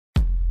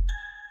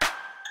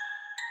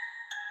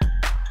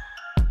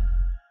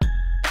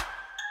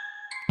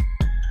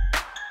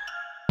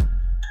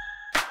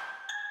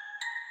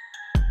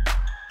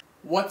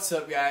What's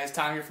up, guys?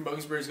 Tom here from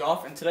Bogiesburg's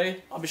Golf, and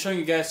today I'll be showing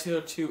you guys how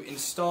to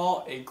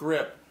install a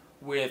grip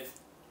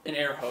with an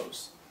air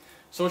hose.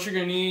 So what you're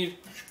going to need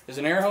is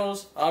an air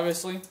hose,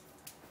 obviously.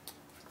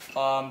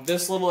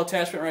 This little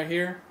attachment right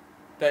here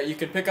that you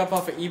can pick up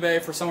off of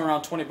eBay for somewhere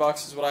around 20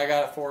 bucks is what I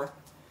got it for.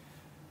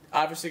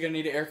 Obviously going to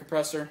need an air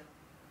compressor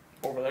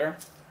over there.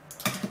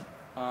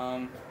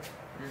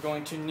 You're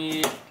going to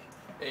need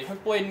a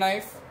hook blade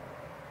knife,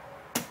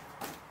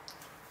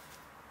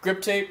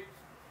 grip tape,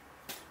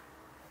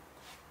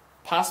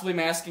 possibly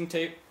masking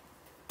tape,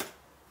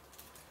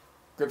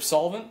 grip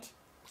solvent,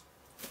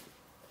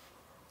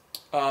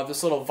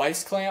 this little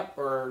vise clamp,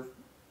 or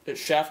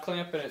it's shaft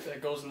clamp, and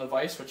it goes in the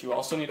vise, but you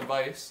also need a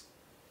vise,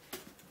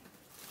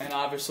 and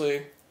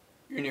obviously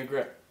your new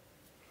grip.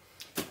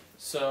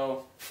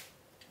 So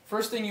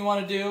first thing you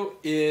want to do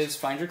is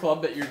find your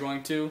club that you're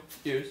going to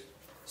use.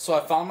 So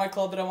I found my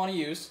club that I want to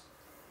use,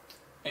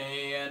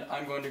 and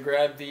I'm going to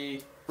grab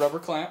the rubber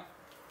clamp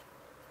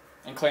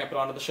and clamp it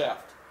onto the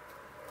shaft,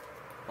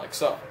 like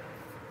so.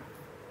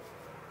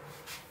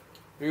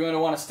 You're going to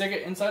want to stick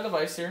it inside the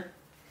vise here.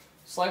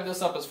 Slide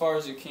this up as far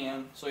as you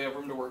can so you have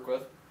room to work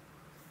with.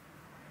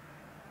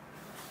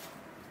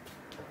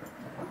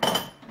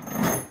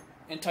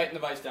 And tighten the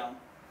vise down.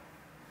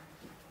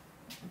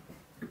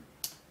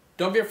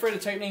 Don't be afraid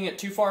of tightening it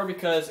too far,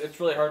 because it's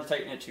really hard to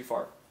tighten it too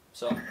far.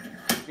 So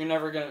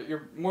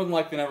you're more than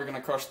likely never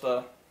gonna crush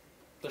the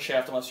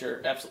shaft unless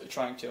you're absolutely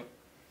trying to.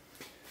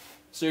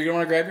 So you're gonna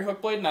want to grab your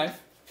hook blade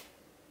knife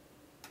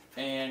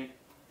and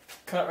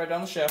cut right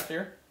down the shaft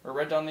here, or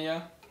right down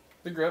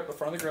the grip, the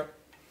front of the grip.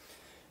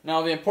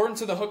 Now, the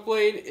importance of the hook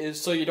blade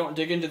is so you don't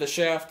dig into the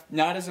shaft.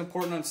 Not as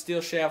important on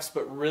steel shafts,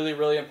 but really,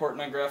 really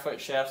important on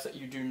graphite shafts, that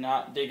you do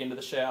not dig into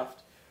the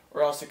shaft,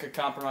 or else it could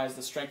compromise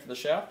the strength of the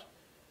shaft.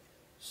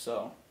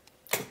 So,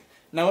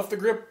 now if the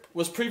grip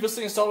was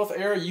previously installed with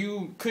air,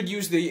 you could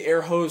use the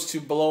air hose to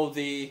blow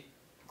the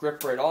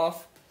grip right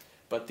off,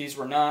 but these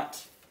were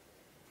not.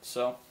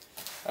 So,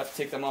 I have to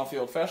take them off the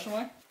old-fashioned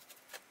way.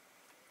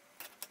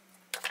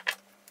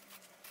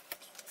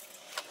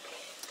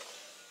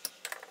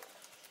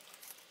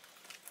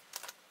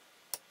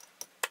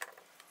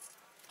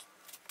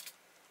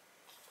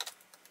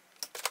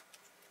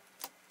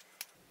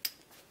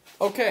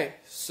 Okay,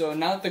 so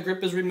now that the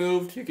grip is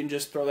removed, you can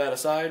just throw that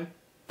aside.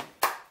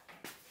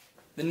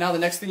 Then now the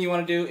next thing you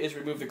want to do is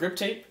remove the grip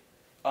tape,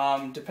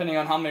 depending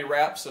on how many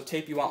wraps of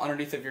tape you want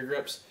underneath of your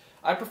grips.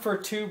 I prefer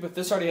 2, but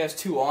this already has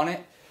 2 on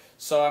it,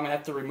 so I'm going to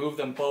have to remove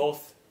them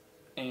both,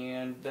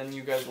 and then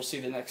you guys will see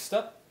the next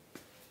step.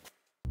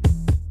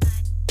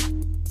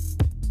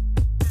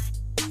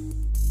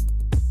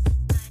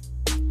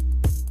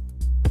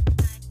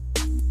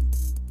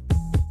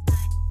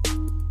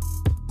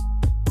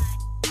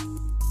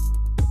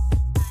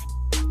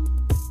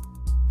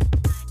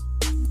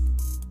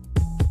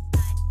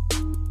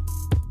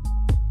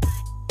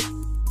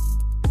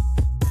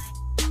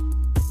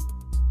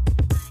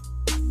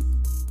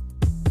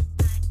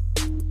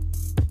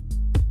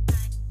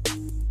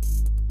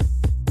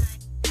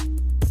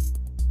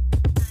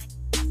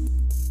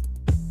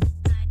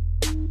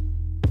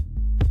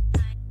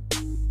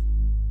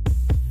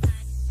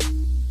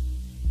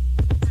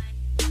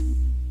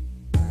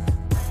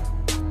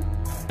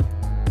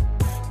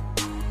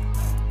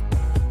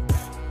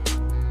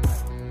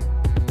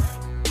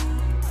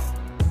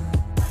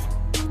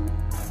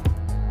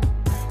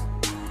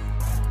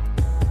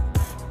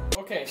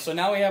 Okay, so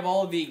now we have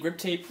all of the grip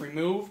tape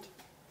removed,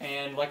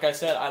 and like I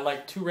said, I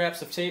like 2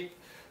 wraps of tape.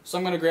 So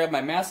I'm going to grab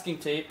my masking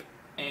tape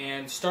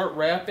and start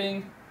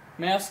wrapping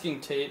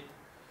masking tape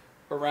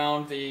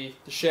around the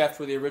shaft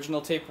where the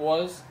original tape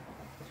was.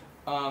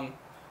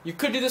 You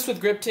could do this with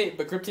grip tape,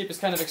 but grip tape is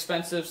kind of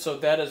expensive, so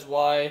that is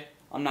why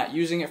I'm not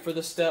using it for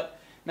this step.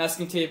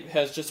 Masking tape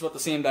has just about the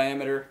same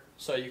diameter,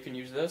 so you can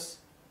use this.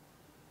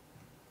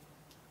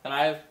 And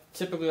I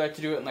typically like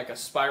to do it in like a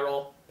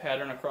spiral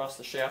pattern across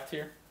the shaft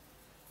here.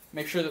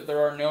 Make sure that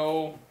there are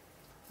no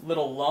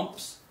little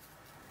lumps.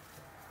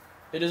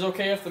 It is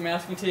okay if the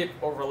masking tape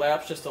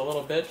overlaps just a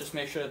little bit. Just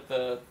make sure that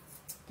the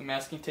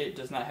masking tape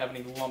does not have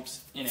any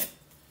lumps in it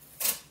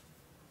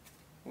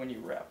when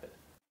you wrap it.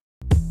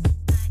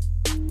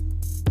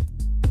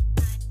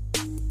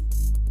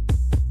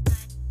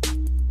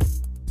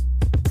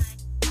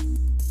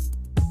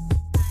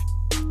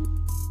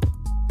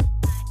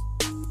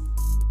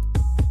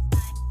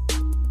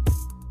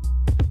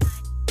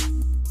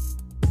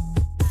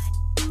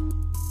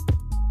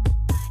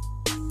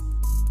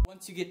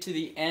 Once you get to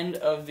the end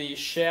of the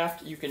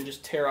shaft, you can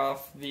just tear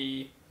off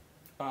the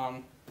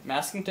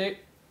masking tape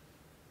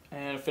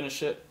and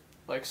finish it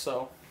like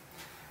so.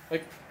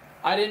 Like,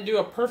 I didn't do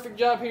a perfect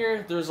job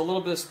here. There's a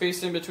little bit of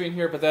space in between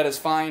here, but that is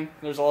fine.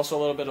 There's also a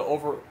little bit of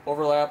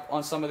overlap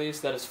on some of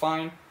these. That is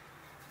fine.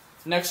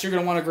 Next, you're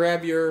going to want to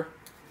grab your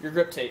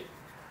grip tape.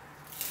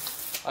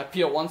 I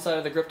peel one side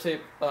of the grip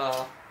tape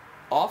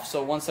off,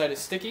 so one side is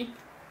sticky,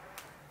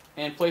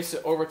 and place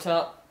it over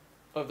top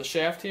of the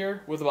shaft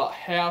here with about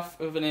 1/2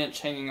 of an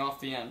inch hanging off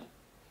the end.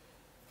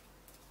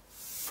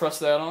 Press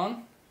that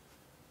on.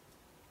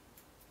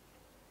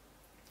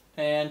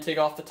 and take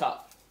off the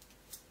top.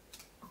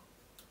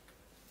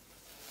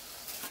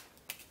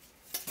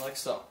 Like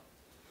so.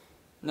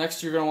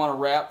 Next you're going to want to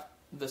wrap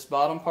this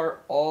bottom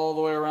part all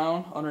the way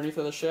around underneath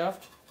of the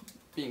shaft,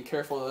 being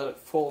careful that it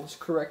folds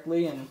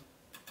correctly and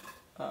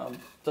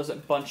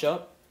doesn't bunch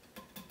up.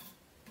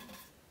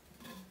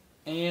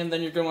 And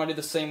then you're going to want to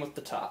do the same with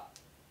the top.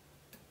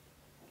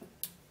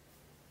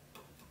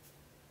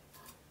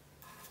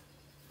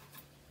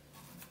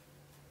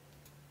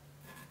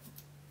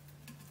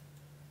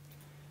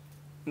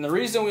 And the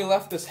reason we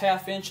left this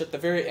 1/2 inch at the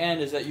very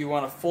end is that you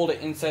want to fold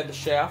it inside the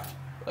shaft,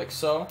 like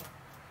so,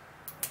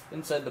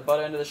 inside the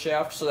butt end of the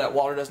shaft, so that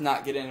water does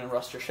not get in and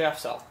rust your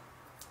shafts out.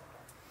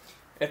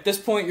 At this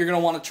point you're going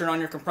to want to turn on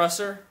your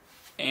compressor,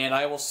 and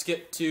I will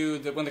skip to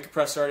when the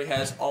compressor already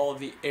has all of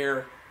the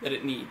air that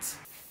it needs.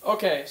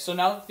 Okay, so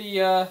now that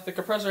the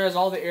compressor has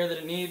all the air that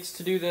it needs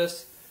to do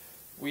this,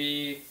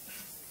 we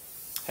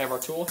have our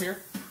tool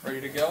here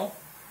ready to go.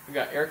 We've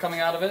got air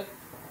coming out of it.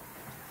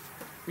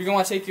 You're going to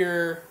want to take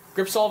your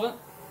grip solvent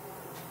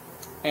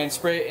and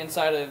spray it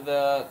inside of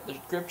the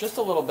grip just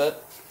a little bit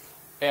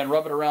and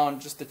rub it around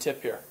just the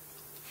tip here.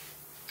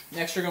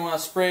 Next you're going to want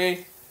to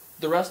spray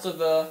the rest of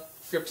the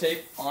grip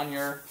tape on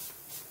your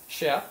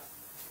shaft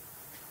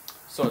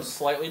so it's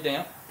slightly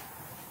damp,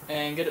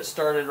 and get it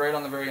started right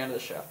on the very end of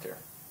the shaft here.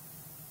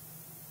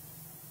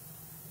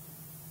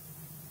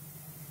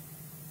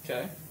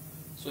 Okay,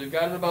 so we've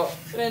got it about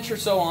an inch or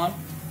so on.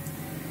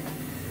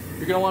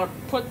 You're going to want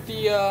to put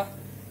the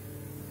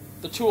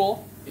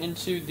tool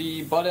into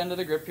the butt end of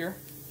the grip here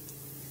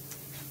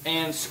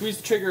and squeeze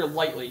the trigger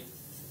lightly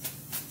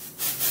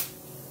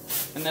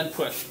and then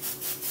push.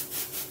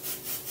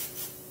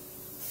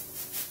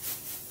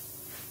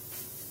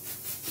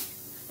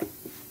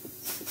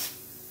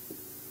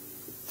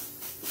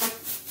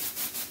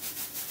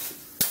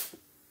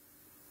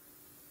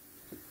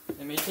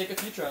 It may take a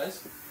few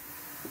tries.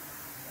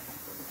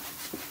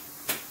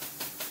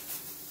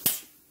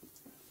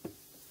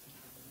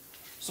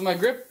 So my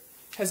grip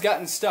has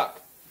gotten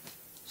stuck.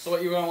 So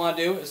what you're going to want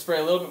to do is spray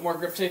a little bit more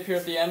grip tape here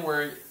at the end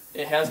where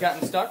it has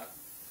gotten stuck,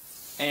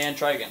 and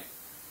try again.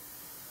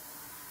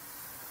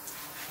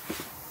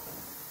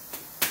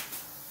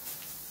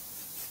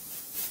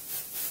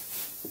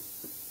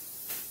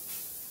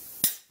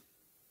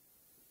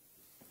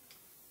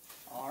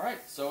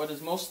 Alright, so it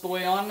is most of the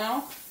way on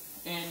now,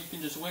 and you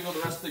can just wiggle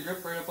the rest of the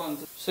grip right up on.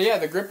 So yeah,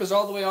 the grip is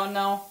all the way on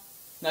now.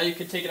 Now you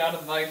can take it out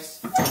of the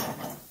vise,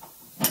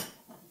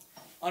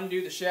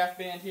 undo the shaft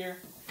band here,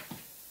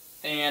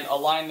 and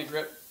align the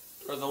grip,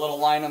 or the little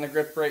line on the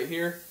grip right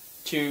here,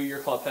 to your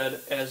club head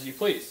as you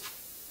please.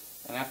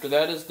 And after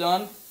that is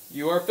done,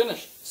 you are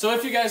finished. So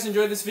if you guys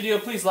enjoyed this video,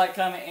 please like,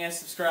 comment, and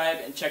subscribe,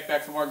 and check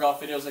back for more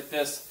golf videos like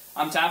this.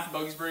 I'm Tom from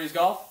Bogies Birdies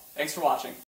Golf. Thanks for watching.